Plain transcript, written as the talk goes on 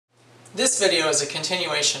This video is a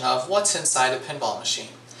continuation of what's inside a pinball machine.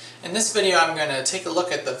 In this video I'm going to take a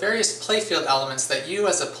look at the various playfield elements that you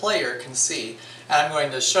as a player can see, and I'm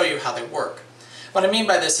going to show you how they work. What I mean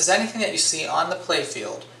by this is anything that you see on the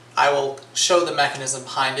playfield, I will show the mechanism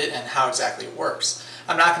behind it and how exactly it works.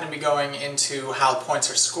 I'm not going to be going into how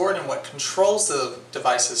points are scored and what controls the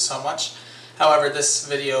devices so much. However, this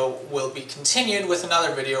video will be continued with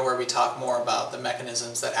another video where we talk more about the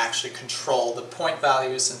mechanisms that actually control the point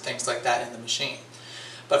values and things like that in the machine.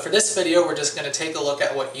 But for this video, we're just going to take a look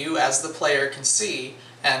at what you as the player can see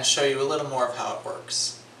and show you a little more of how it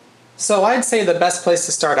works. So I'd say the best place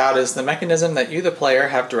to start out is the mechanism that you, the player,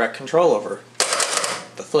 have direct control over,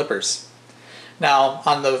 the flippers. Now,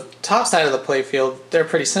 on the top side of the playfield, they're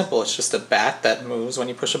pretty simple. It's just a bat that moves when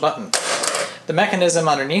you push a button. The mechanism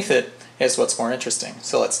underneath it is what's more interesting,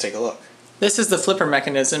 so let's take a look. This is the flipper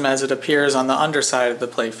mechanism as it appears on the underside of the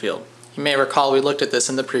playfield. You may recall we looked at this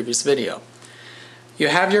in the previous video. You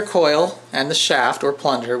have your coil and the shaft or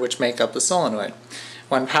plunger which make up the solenoid.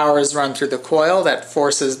 When power is run through the coil, that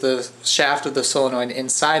forces the shaft of the solenoid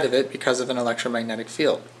inside of it because of an electromagnetic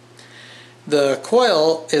field. The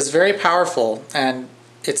coil is very powerful, and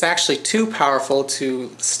it's actually too powerful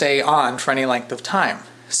to stay on for any length of time.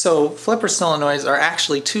 So flipper solenoids are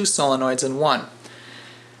actually two solenoids in one.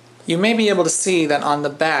 You may be able to see that on the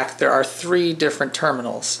back there are three different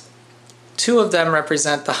terminals. Two of them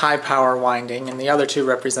represent the high power winding and the other two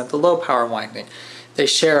represent the low power winding. They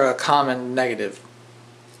share a common negative.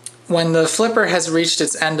 When the flipper has reached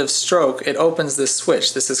its end of stroke, it opens this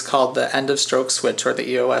switch. This is called the end of stroke switch or the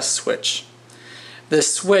EOS switch.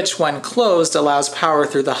 This switch, when closed, allows power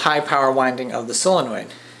through the high power winding of the solenoid.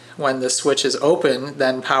 When the switch is open,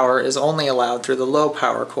 then power is only allowed through the low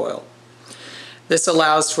power coil. This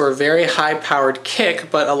allows for a very high powered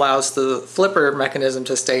kick, but allows the flipper mechanism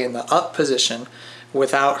to stay in the up position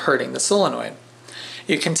without hurting the solenoid.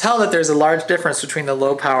 You can tell that there's a large difference between the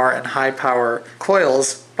low power and high power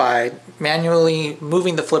coils by manually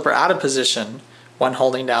moving the flipper out of position when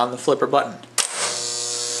holding down the flipper button.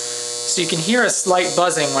 So you can hear a slight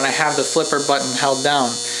buzzing when I have the flipper button held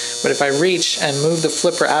down. But if I reach and move the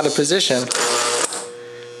flipper out of position,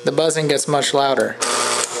 the buzzing gets much louder.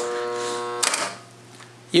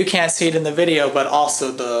 You can't see it in the video, but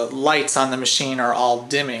also the lights on the machine are all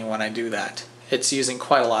dimming when I do that. It's using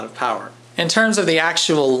quite a lot of power. In terms of the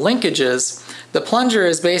actual linkages, the plunger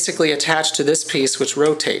is basically attached to this piece which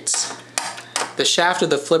rotates. The shaft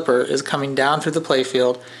of the flipper is coming down through the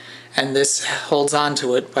playfield, and this holds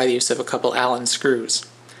onto it by the use of a couple Allen screws.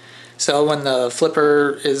 So when the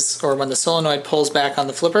when the solenoid pulls back on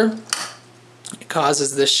the flipper, it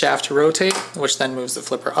causes this shaft to rotate, which then moves the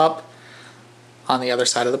flipper up on the other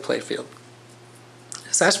side of the playfield.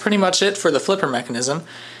 So that's pretty much it for the flipper mechanism,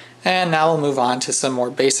 and now we'll move on to some more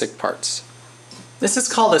basic parts. This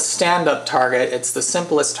is called a stand-up target. It's the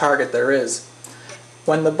simplest target there is.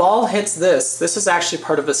 When the ball hits this is actually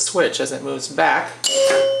part of a switch. As it moves back,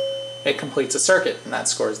 it completes a circuit, and that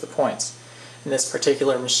scores the points. In this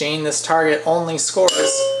particular machine, this target only scores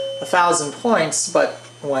 1,000 points, but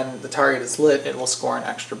when the target is lit, it will score an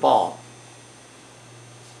extra ball.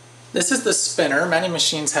 This is the spinner. Many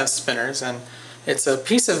machines have spinners, and it's a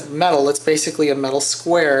piece of metal. It's basically a metal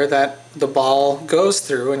square that the ball goes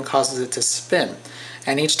through and causes it to spin.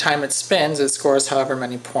 And each time it spins, it scores however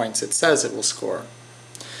many points it says it will score.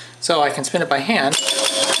 So I can spin it by hand.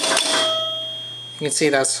 You can see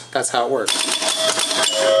that's how it works.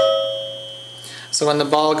 So when the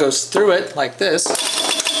ball goes through it, like this,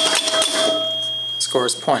 it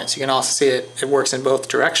scores points. You can also see it works in both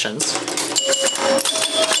directions.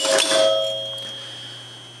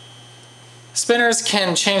 Spinners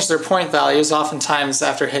can change their point values. Oftentimes,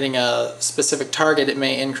 after hitting a specific target, it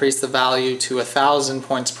may increase the value to 1,000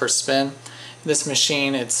 points per spin. This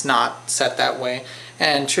machine, it's not set that way.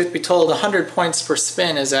 And truth be told, 100 points per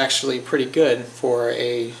spin is actually pretty good for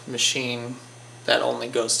a machine that only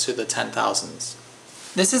goes to the 10,000s.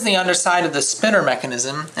 This is the underside of the spinner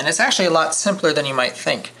mechanism, and it's actually a lot simpler than you might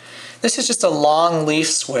think. This is just a long leaf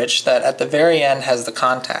switch that at the very end has the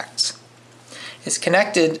contacts. It's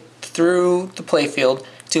connected through the playfield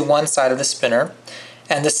to one side of the spinner,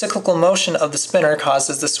 and the cyclical motion of the spinner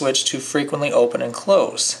causes the switch to frequently open and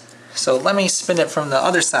close. So let me spin it from the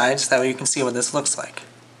other side so that way you can see what this looks like.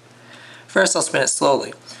 First I'll spin it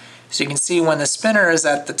slowly. So you can see when the spinner is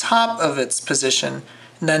at the top of its position,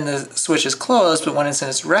 then the switch is closed, but when it's in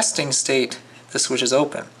its resting state, the switch is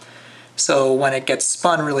open. So when it gets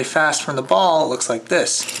spun really fast from the ball, it looks like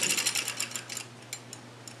this.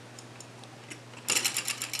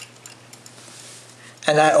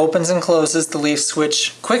 And that opens and closes the leaf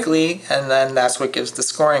switch quickly, and then that's what gives the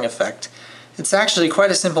scoring effect. It's actually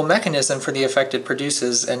quite a simple mechanism for the effect it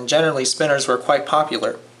produces, and generally spinners were quite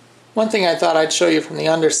popular. One thing I thought I'd show you from the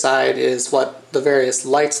underside is what the various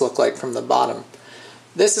lights look like from the bottom.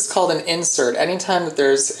 This is called an insert. Anytime that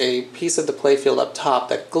there's a piece of the playfield up top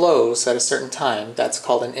that glows at a certain time, that's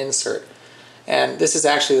called an insert. And this is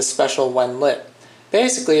actually the special when lit.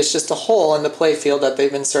 Basically, it's just a hole in the playfield that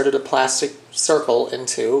they've inserted a plastic circle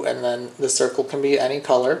into, and then the circle can be any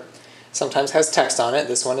color. Sometimes has text on it.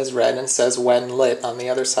 This one is red and says when lit on the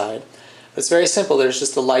other side. It's very simple. There's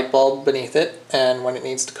just a light bulb beneath it, and when it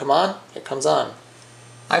needs to come on, it comes on.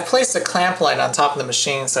 I've placed a clamp light on top of the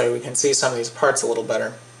machine so we can see some of these parts a little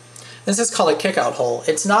better. This is called a kick-out hole.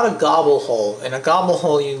 It's not a gobble hole. In a gobble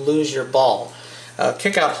hole, you lose your ball. A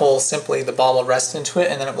kick-out hole, simply the ball will rest into it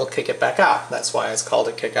and then it will kick it back out. That's why it's called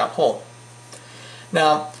a kick-out hole.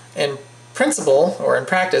 Now, in principle, or in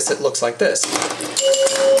practice, it looks like this.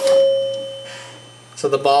 So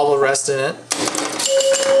the ball will rest in it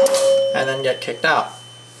and then get kicked out.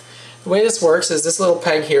 The way this works is this little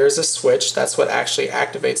peg here is a switch. That's what actually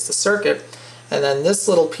activates the circuit. And then this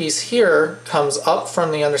little piece here comes up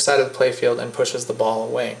from the underside of the playfield and pushes the ball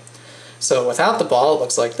away. So without the ball, it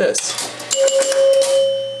looks like this.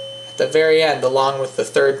 At the very end, along with the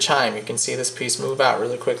third chime, you can see this piece move out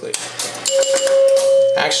really quickly.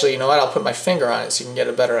 Actually, you know what? I'll put my finger on it so you can get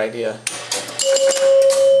a better idea.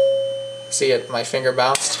 See it? My finger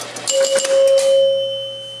bounced.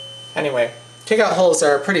 Anyway, kick-out holes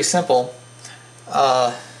are pretty simple.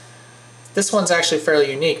 This one's actually fairly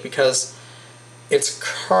unique because it's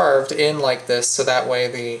carved in like this so that way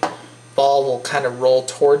the ball will kind of roll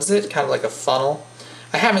towards it, kind of like a funnel.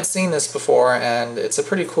 I haven't seen this before, and it's a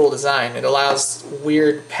pretty cool design. It allows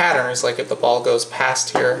weird patterns, like if the ball goes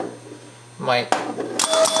past here, it might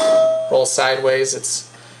roll sideways.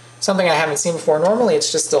 It's something I haven't seen before. Normally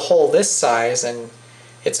it's just a hole this size, and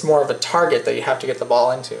it's more of a target that you have to get the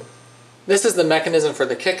ball into. This is the mechanism for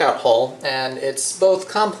the kick-out hole, and it's both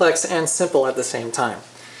complex and simple at the same time.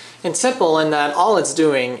 It's simple in that all it's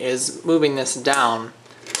doing is moving this down,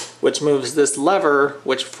 which moves this lever,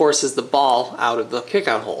 which forces the ball out of the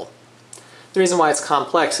kick-out hole. The reason why it's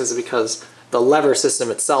complex is because the lever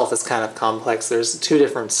system itself is kind of complex. There's 2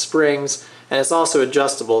 different springs, and it's also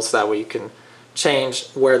adjustable so that way you can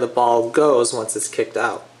change where the ball goes once it's kicked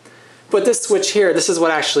out. But this switch here, this is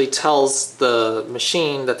what actually tells the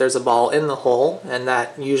machine that there's a ball in the hole, and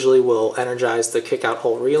that usually will energize the kick-out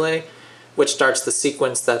hole relay, which starts the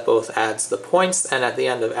sequence that both adds the points, and at the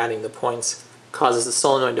end of adding the points causes the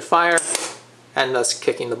solenoid to fire, and thus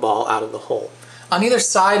kicking the ball out of the hole. On either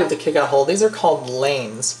side of the kick-out hole, these are called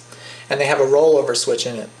lanes, and they have a rollover switch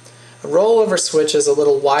in it. A rollover switch is a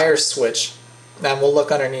little wire switch, and we'll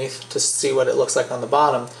look underneath to see what it looks like on the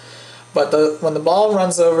bottom. But when the ball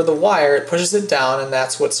runs over the wire, it pushes it down, and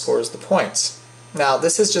that's what scores the points. Now,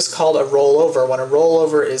 this is just called a rollover. When a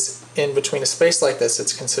rollover is in between a space like this,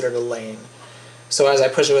 it's considered a lane. So as I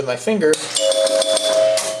push it with my finger,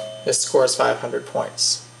 this scores 500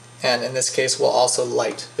 points. And in this case, we'll also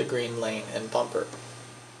light the green lane and bumper.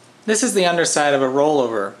 This is the underside of a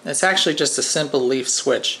rollover. It's actually just a simple leaf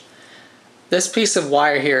switch. This piece of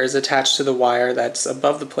wire here is attached to the wire that's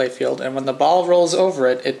above the playfield, and when the ball rolls over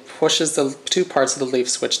it, it pushes the 2 parts of the leaf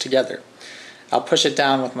switch together. I'll push it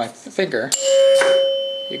down with my finger.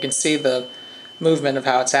 You can see the movement of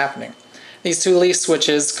how it's happening. These 2 leaf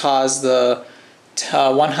switches cause the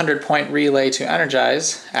 100-point relay to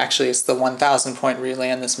energize. Actually, it's the 1,000-point relay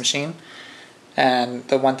in this machine. And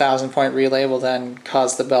the 1,000-point relay will then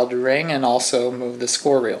cause the bell to ring and also move the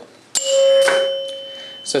score reel.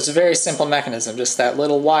 So it's a very simple mechanism. Just that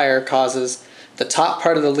little wire causes the top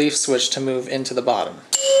part of the leaf switch to move into the bottom.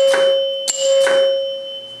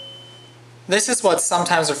 This is what's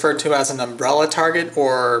sometimes referred to as an umbrella target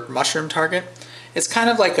or mushroom target. It's kind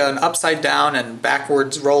of like an upside down and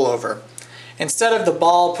backwards rollover. Instead of the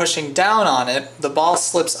ball pushing down on it, the ball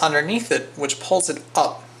slips underneath it, which pulls it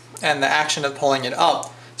up. And the action of pulling it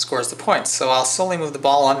up scores the points. So I'll slowly move the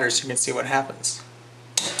ball under so you can see what happens.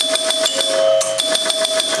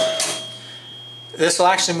 This will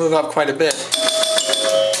actually move up quite a bit.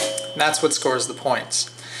 And that's what scores the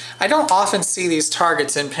points. I don't often see these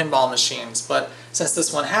targets in pinball machines, but since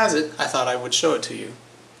this one has it, I thought I would show it to you.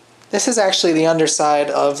 This is actually the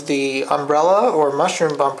underside of the umbrella or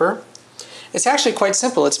mushroom bumper. It's actually quite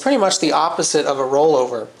simple. It's pretty much the opposite of a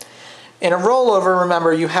rollover. In a rollover,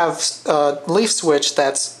 remember, you have a leaf switch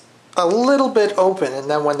that's a little bit open,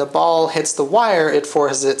 and then when the ball hits the wire, it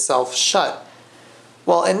forces itself shut.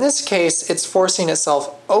 Well, in this case, it's forcing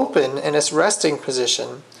itself open in its resting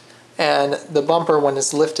position, and the bumper, when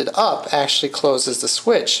it's lifted up, actually closes the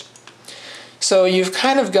switch. So you've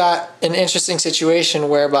kind of got an interesting situation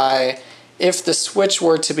whereby if the switch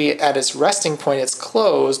were to be at its resting point, it's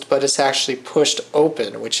closed, but it's actually pushed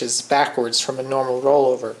open, which is backwards from a normal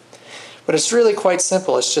rollover. But it's really quite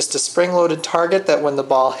simple. It's just a spring-loaded target that when the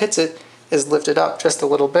ball hits it is lifted up just a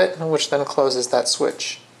little bit, which then closes that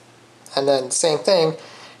switch. And then same thing,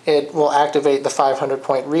 it will activate the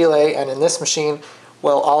 500-point relay, and in this machine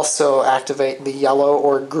will also activate the yellow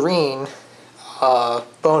or green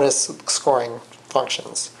bonus scoring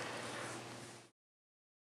functions.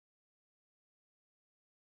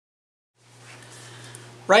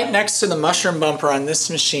 Right next to the mushroom bumper on this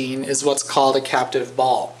machine is what's called a captive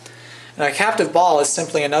ball. Now, a captive ball is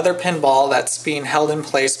simply another pinball that's being held in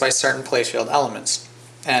place by certain playfield elements.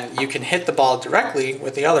 And you can hit the ball directly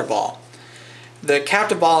with the other ball. The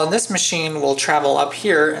captive ball in this machine will travel up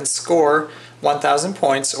here and score 1,000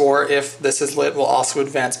 points, or if this is lit, will also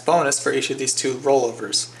advance bonus for each of these two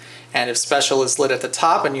rollovers. And if special is lit at the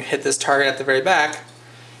top and you hit this target at the very back,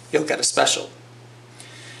 you'll get a special.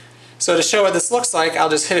 So to show what this looks like, I'll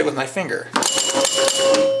just hit it with my finger.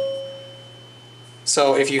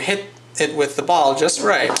 So if you hit it with the ball just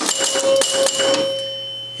right,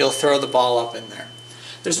 you'll throw the ball up in there.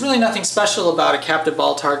 There's really nothing special about a captive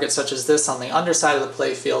ball target such as this on the underside of the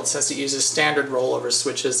playfield, since it uses standard rollover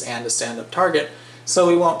switches and a stand-up target, so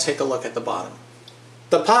we won't take a look at the bottom.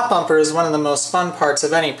 The pop bumper is one of the most fun parts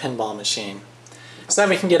of any pinball machine. So that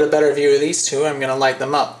we can get a better view of these two, I'm going to light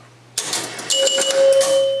them up.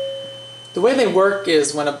 The way they work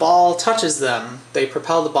is when a ball touches them, they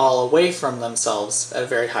propel the ball away from themselves at a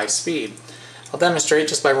very high speed. I'll demonstrate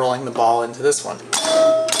just by rolling the ball into this one.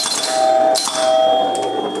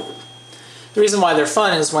 The reason why they're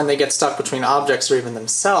fun is when they get stuck between objects or even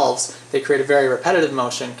themselves, they create a very repetitive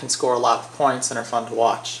motion, can score a lot of points, and are fun to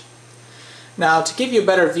watch. Now, to give you a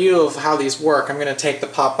better view of how these work, I'm going to take the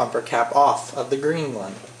pop bumper cap off of the green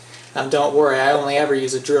one. Now don't worry, I only ever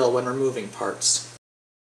use a drill when removing parts.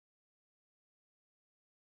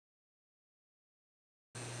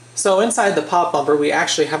 So inside the pop bumper we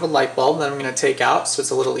actually have a light bulb that I'm going to take out so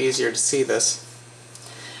it's a little easier to see this.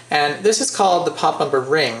 And this is called the pop bumper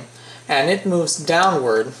ring, and it moves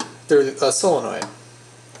downward through a solenoid.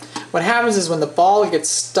 What happens is when the ball gets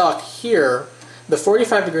stuck here, the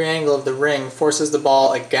 45-degree angle of the ring forces the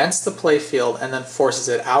ball against the playfield and then forces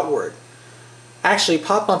it outward. Actually,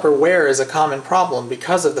 pop bumper wear is a common problem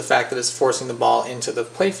because of the fact that it's forcing the ball into the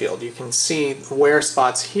playfield. You can see wear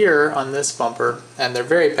spots here on this bumper, and they're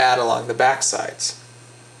very bad along the back sides.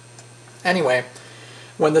 Anyway,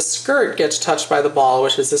 when the skirt gets touched by the ball,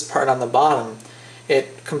 which is this part on the bottom,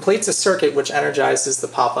 it completes a circuit which energizes the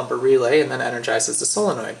pop bumper relay and then energizes the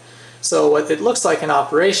solenoid. So what it looks like in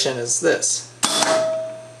operation is this.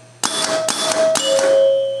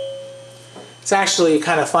 It's actually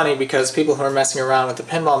kind of funny because people who are messing around with the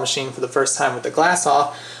pinball machine for the first time with the glass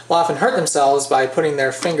off will often hurt themselves by putting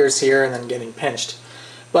their fingers here and then getting pinched.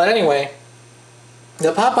 But anyway,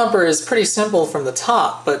 the pop bumper is pretty simple from the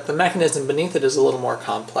top, but the mechanism beneath it is a little more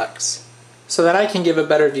complex. So that I can give a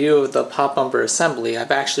better view of the pop bumper assembly,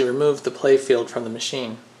 I've actually removed the playfield from the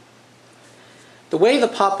machine. The way the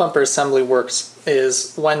pop bumper assembly works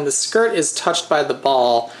is when the skirt is touched by the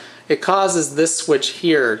ball, it causes this switch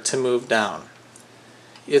here to move down.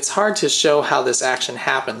 It's hard to show how this action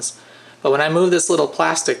happens, but when I move this little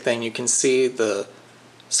plastic thing, you can see the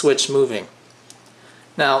switch moving.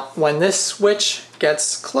 Now, when this switch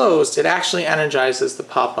gets closed, it actually energizes the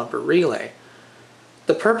pop bumper relay.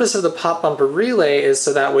 The purpose of the pop bumper relay is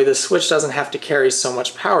so that way the switch doesn't have to carry so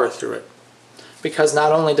much power through it. Because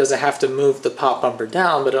not only does it have to move the pop bumper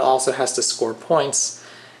down, but it also has to score points,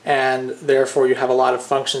 and therefore you have a lot of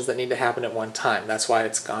functions that need to happen at one time. That's why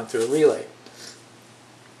it's gone through a relay.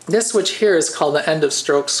 This switch here is called the end of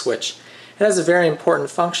stroke switch. It has a very important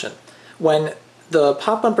function. When the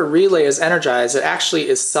pop bumper relay is energized, it actually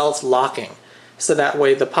is self-locking, so that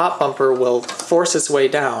way the pop bumper will force its way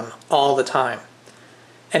down all the time.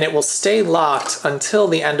 And it will stay locked until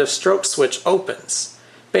the end of stroke switch opens.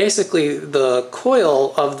 Basically, the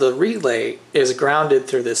coil of the relay is grounded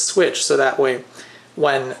through this switch, so that way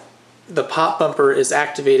when the pop bumper is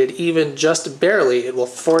activated even just barely, it will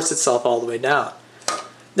force itself all the way down.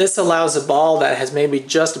 This allows a ball that has maybe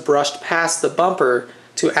just brushed past the bumper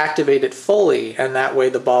to activate it fully, and that way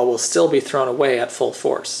the ball will still be thrown away at full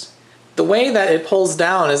force. The way that it pulls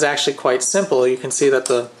down is actually quite simple. You can see that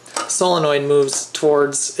the solenoid moves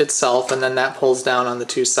towards itself, and then that pulls down on the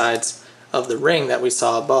two sides of the ring that we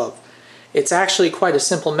saw above. It's actually quite a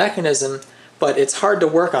simple mechanism, but it's hard to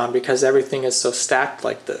work on because everything is so stacked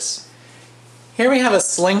like this. Here we have a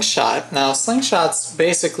slingshot. Now slingshots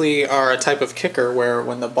basically are a type of kicker where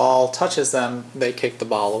when the ball touches them, they kick the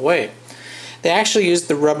ball away. They actually use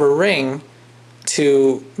the rubber ring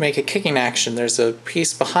to make a kicking action. There's a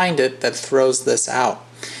piece behind it that throws this out.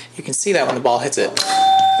 You can see that when the ball hits it.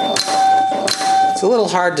 It's a little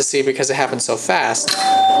hard to see because it happens so fast,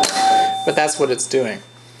 but that's what it's doing.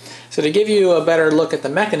 So to give you a better look at the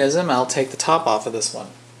mechanism, I'll take the top off of this one.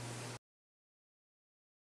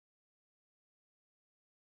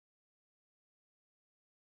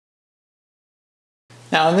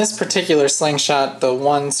 Now in this particular slingshot, the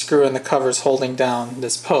one screw in the cover is holding down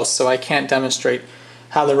this post, so I can't demonstrate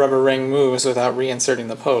how the rubber ring moves without reinserting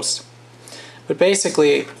the post. But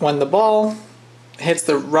basically, when the ball hits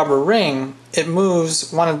the rubber ring, it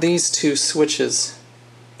moves one of these two switches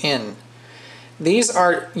in. These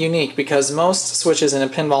are unique because most switches in a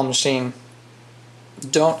pinball machine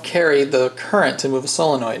don't carry the current to move a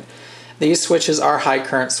solenoid. These switches are high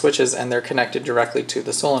current switches and they're connected directly to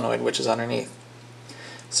the solenoid, which is underneath.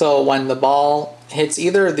 So when the ball hits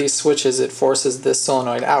either of these switches, it forces this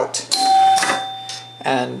solenoid out.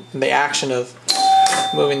 And the action of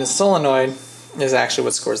moving the solenoid is actually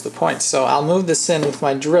what scores the points. So I'll move this in with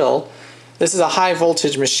my drill. This is a high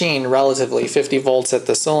voltage machine, relatively, 50 volts at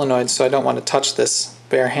the solenoid, so I don't want to touch this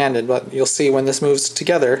bare-handed, but you'll see when this moves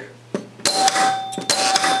together,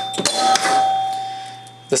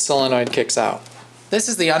 the solenoid kicks out. This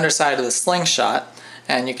is the underside of the slingshot,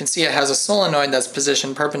 and you can see it has a solenoid that's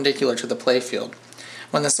positioned perpendicular to the playfield.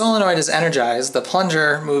 When the solenoid is energized, the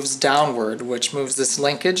plunger moves downward, which moves this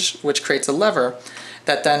linkage, which creates a lever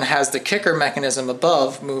that then has the kicker mechanism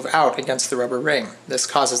above move out against the rubber ring. This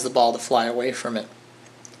causes the ball to fly away from it.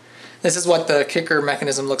 This is what the kicker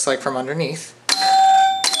mechanism looks like from underneath.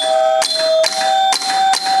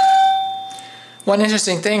 One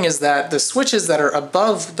interesting thing is that the switches that are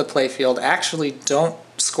above the playfield actually don't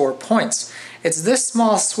score points. It's this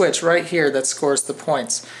small switch right here that scores the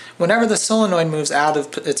points. Whenever the solenoid moves out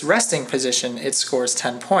of its resting position, it scores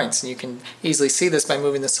 10 points, and you can easily see this by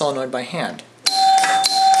moving the solenoid by hand.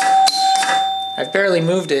 I've barely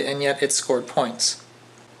moved it, and yet it scored points.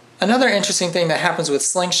 Another interesting thing that happens with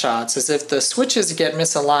slingshots is if the switches get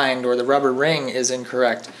misaligned or the rubber ring is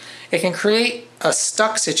incorrect, it can create a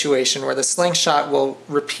stuck situation where the slingshot will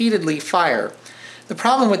repeatedly fire. The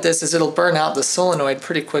problem with this is it'll burn out the solenoid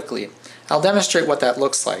pretty quickly. I'll demonstrate what that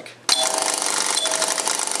looks like.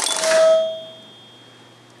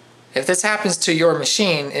 If this happens to your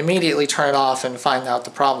machine, immediately turn it off and find out the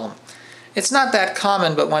problem. It's not that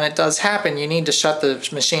common, but when it does happen, you need to shut the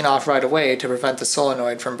machine off right away to prevent the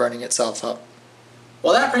solenoid from burning itself up.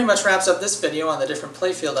 Well, that pretty much wraps up this video on the different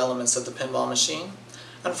playfield elements of the pinball machine.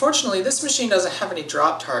 Unfortunately, this machine doesn't have any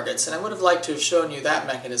drop targets, and I would have liked to have shown you that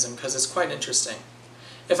mechanism because it's quite interesting.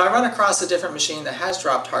 If I run across a different machine that has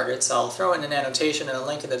drop targets, I'll throw in an annotation and a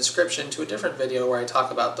link in the description to a different video where I talk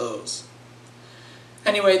about those.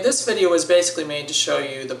 Anyway, this video was basically made to show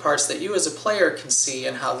you the parts that you as a player can see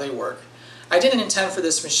and how they work. I didn't intend for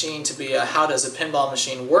this machine to be a how does a pinball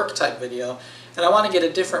machine work type video, and I want to get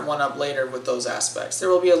a different one up later with those aspects. There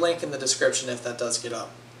will be a link in the description if that does get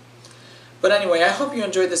up. But anyway, I hope you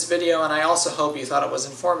enjoyed this video, and I also hope you thought it was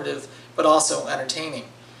informative but also entertaining.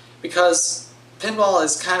 Because pinball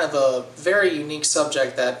is kind of a very unique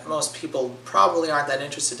subject that most people probably aren't that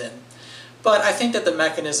interested in. But I think that the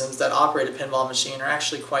mechanisms that operate a pinball machine are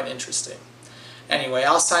actually quite interesting. Anyway,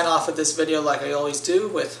 I'll sign off with this video like I always do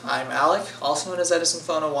with I'm Alec, also known as Edison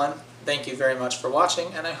Phone 01. Thank you very much for watching,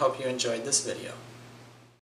 and I hope you enjoyed this video.